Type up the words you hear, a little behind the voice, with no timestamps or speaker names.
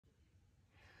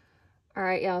All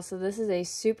right, y'all, so this is a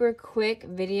super quick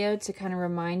video to kind of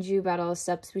remind you about all the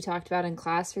steps we talked about in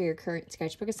class for your current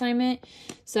sketchbook assignment.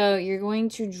 So you're going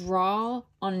to draw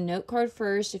on a note card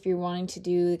first if you're wanting to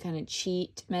do the kind of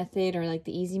cheat method or like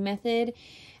the easy method.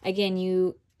 Again,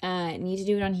 you need to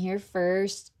do it on here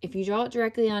first. If you draw it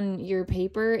directly on your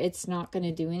paper, it's not going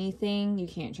to do anything. You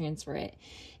can't transfer it.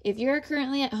 If you're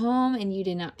currently at home and you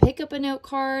did not pick up a note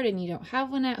card and you don't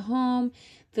have one at home,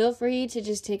 feel free to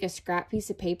just take a scrap piece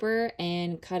of paper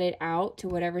and cut it out to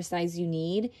whatever size you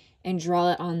need and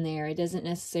draw it on there. It doesn't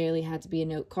necessarily have to be a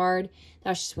note card.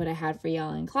 That's just what I had for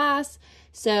y'all in class.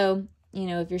 So, you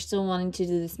know, if you're still wanting to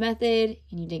do this method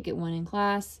and you didn't get one in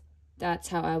class, that's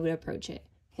how I would approach it,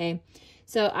 okay?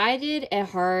 So I did a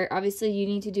heart. Obviously, you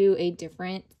need to do a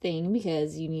different thing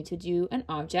because you need to do an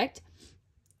object.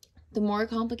 The more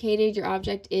complicated your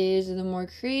object is, the more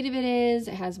creative it is,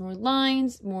 it has more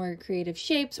lines, more creative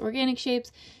shapes, organic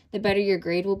shapes, the better your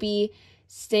grade will be.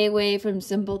 Stay away from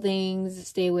simple things,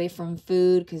 stay away from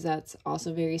food because that's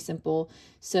also very simple.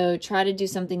 So try to do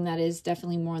something that is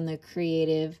definitely more on the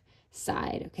creative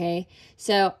side, okay?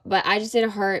 So, but I just did a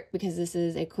heart because this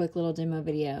is a quick little demo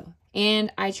video.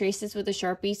 And I traced this with a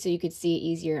Sharpie so you could see it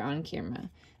easier on camera.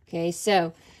 Okay,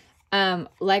 so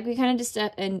like we kind of just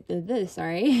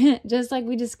just like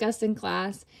we discussed in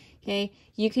class, okay,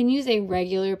 you can use a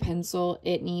regular pencil.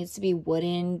 It needs to be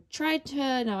wooden. Try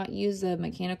to not use a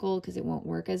mechanical because it won't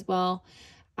work as well.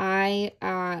 I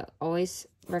always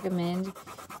recommend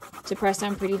to press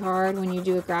down pretty hard when you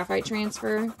do a graphite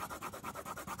transfer,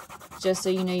 just so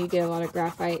you know you get a lot of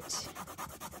graphite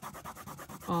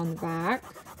on the back.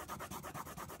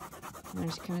 I'm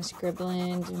just kind of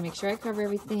scribbling to make sure I cover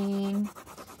everything.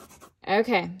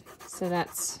 Okay, so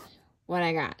that's what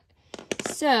I got.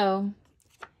 So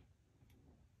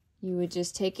you would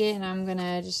just take it, and I'm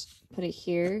gonna just put it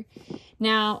here.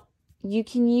 Now you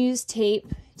can use tape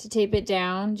to tape it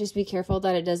down. Just be careful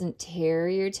that it doesn't tear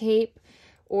your tape.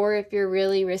 Or if you're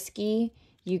really risky,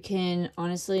 you can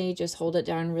honestly just hold it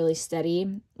down really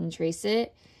steady and trace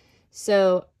it.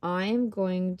 So I'm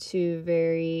going to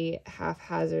very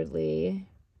haphazardly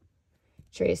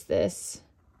trace this.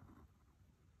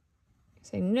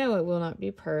 I know it will not be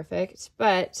perfect,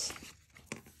 but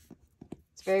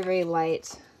it's very, very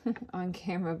light on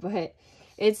camera, but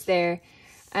it's there.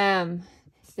 The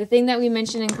thing that we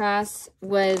mentioned in class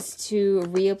was to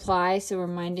reapply, so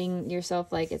reminding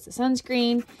yourself like it's a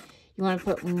sunscreen. You want to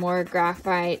put more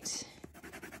graphite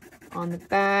on the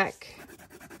back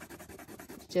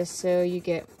just so you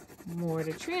get more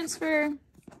to transfer.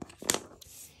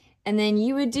 And then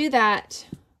you would do that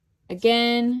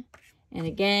again and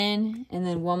again, and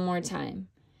then one more time,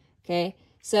 okay?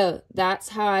 So that's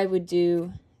how I would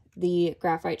do the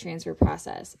graphite transfer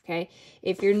process, okay?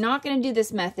 If you're not gonna do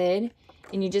this method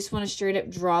and you just wanna straight up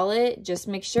draw it, just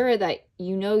make sure that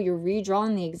you know you're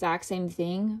redrawing the exact same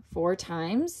thing 4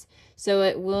 times. So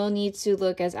it will need to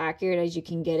look as accurate as you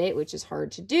can get it, which is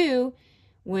hard to do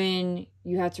when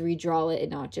you have to redraw it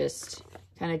and not just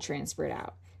kind of transfer it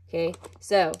out, okay?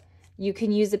 So you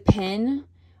can use a pen,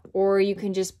 or you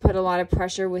can just put a lot of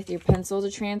pressure with your pencil to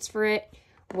transfer it,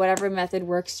 whatever method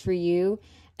works for you.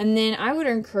 And then I would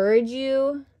encourage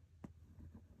you,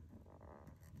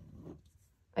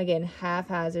 again,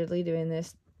 haphazardly doing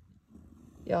this.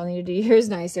 Y'all need to do yours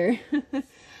nicer.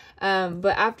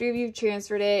 But after you've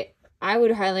transferred it, I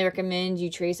would highly recommend you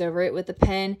trace over it with a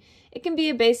pen. It can be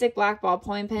a basic black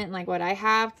ballpoint pen like what I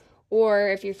have,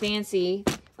 or if you're fancy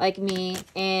like me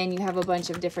and you have a bunch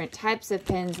of different types of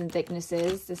pens and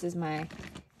thicknesses, this is my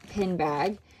pen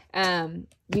bag,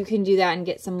 you can do that and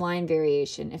get some line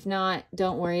variation. If not,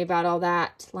 don't worry about all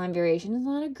that. Line variation is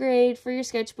not a grade for your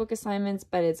sketchbook assignments,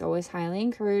 but it's always highly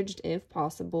encouraged if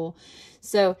possible.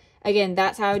 So again,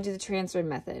 that's how I do the transfer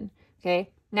method, okay?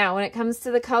 Now, when it comes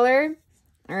to the color,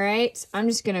 all right, I'm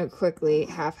just gonna quickly,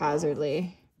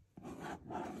 haphazardly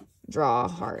draw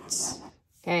hearts,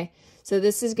 okay? So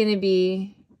this is gonna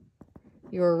be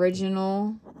your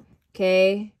original,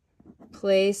 okay?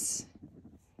 Place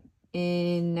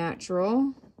in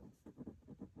natural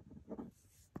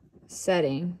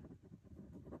setting.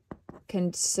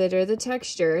 Consider the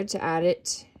texture to add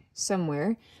it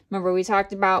somewhere. Remember, we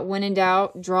talked about when in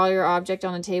doubt, draw your object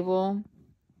on a table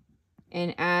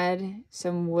and add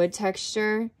some wood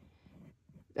texture.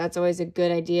 That's always a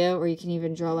good idea. Or you can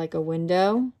even draw like a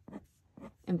window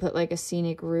and put like a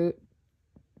scenic route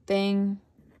thing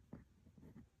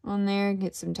on there,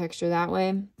 get some texture that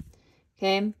way.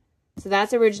 Okay, so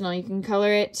that's original. You can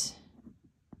color it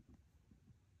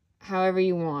however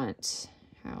you want.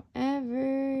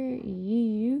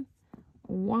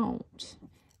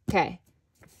 Okay,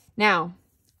 now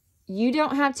you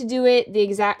don't have to do it the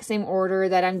exact same order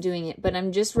that I'm doing it, but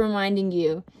I'm just reminding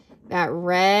you that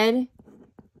red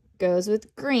goes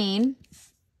with green,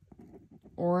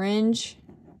 orange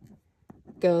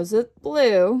goes with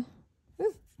blue,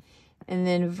 and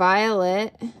then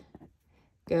violet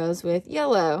goes with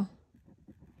yellow.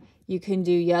 You can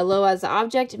do yellow as the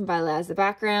object and violet as the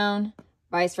background,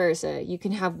 vice versa. You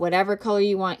can have whatever color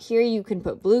you want here. You can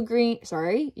put blue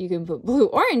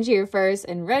orange here first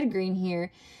and red green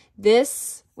here.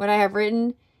 This, what I have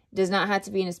written, does not have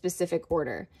to be in a specific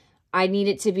order. I need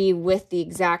it to be with the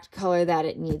exact color that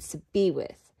it needs to be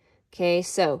with. Okay,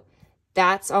 so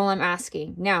that's all I'm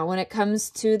asking. Now, when it comes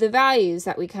to the values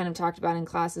that we kind of talked about in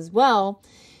class as well,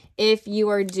 if you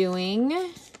are doing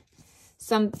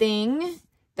something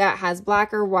that has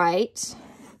black or white,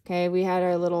 okay, we had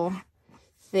our little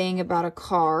thing about a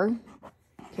car,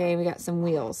 okay, we got some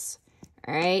wheels,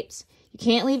 all right? You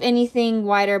can't leave anything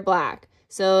white or black.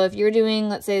 So if you're doing,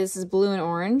 let's say this is blue and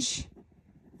orange,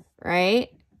 right?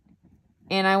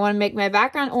 And I want to make my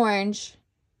background orange,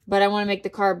 but I want to make the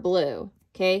car blue,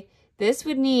 okay? This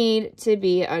would need to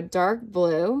be a dark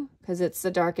blue because it's the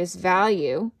darkest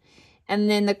value. And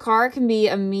then the car can be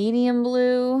a medium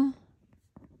blue.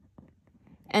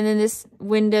 And then this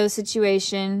window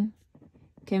situation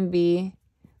can be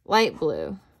light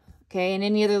blue, okay? And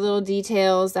any other little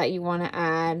details that you want to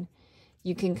add,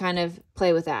 you can kind of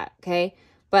play with that, okay?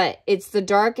 But it's the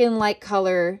dark and light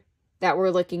color that we're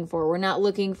looking for. We're not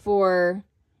looking for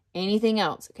anything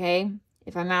else, okay?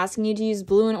 If I'm asking you to use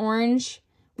blue and orange,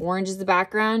 orange is the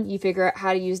background, you figure out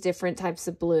how to use different types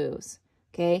of blues,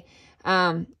 okay?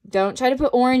 Don't try to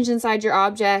put orange inside your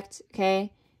object,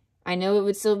 okay? I know it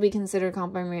would still be considered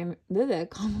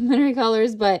complementary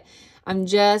colors, but I'm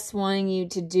just wanting you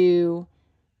to do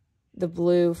the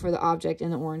blue for the object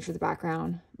and the orange for the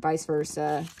background, vice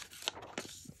versa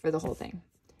for the whole thing,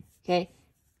 okay?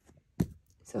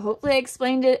 So hopefully I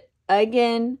explained it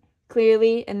again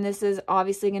clearly, and this is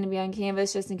obviously going to be on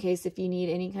Canvas just in case if you need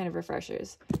any kind of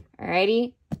refreshers.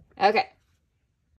 Alrighty? Okay.